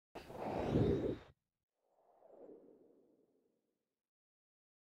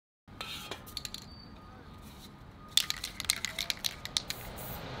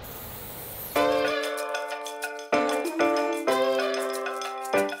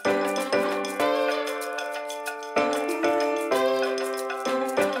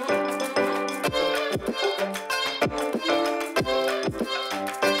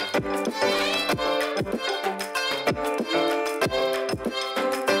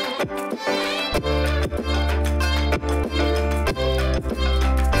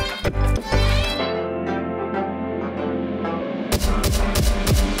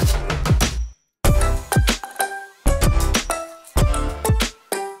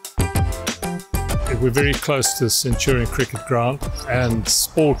We're very close to the Centurion cricket ground, and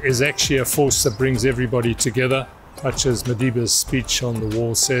sport is actually a force that brings everybody together. Much as Madiba's speech on the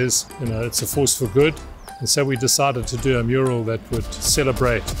wall says, it's a force for good. And so we decided to do a mural that would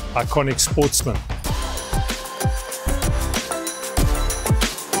celebrate iconic sportsmen.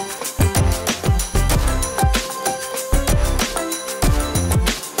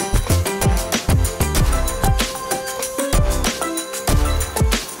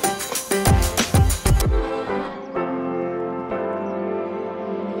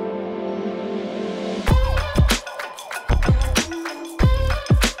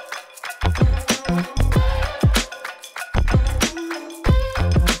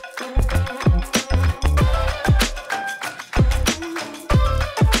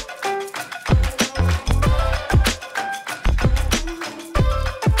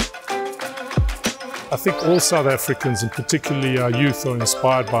 I think all South Africans, and particularly our youth, are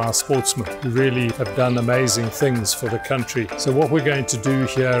inspired by our sportsmen who really have done amazing things for the country. So what we're going to do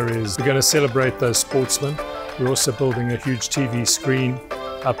here is we're going to celebrate those sportsmen. We're also building a huge TV screen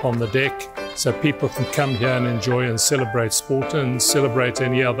up on the deck so people can come here and enjoy and celebrate sport and celebrate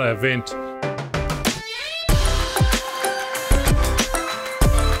any other event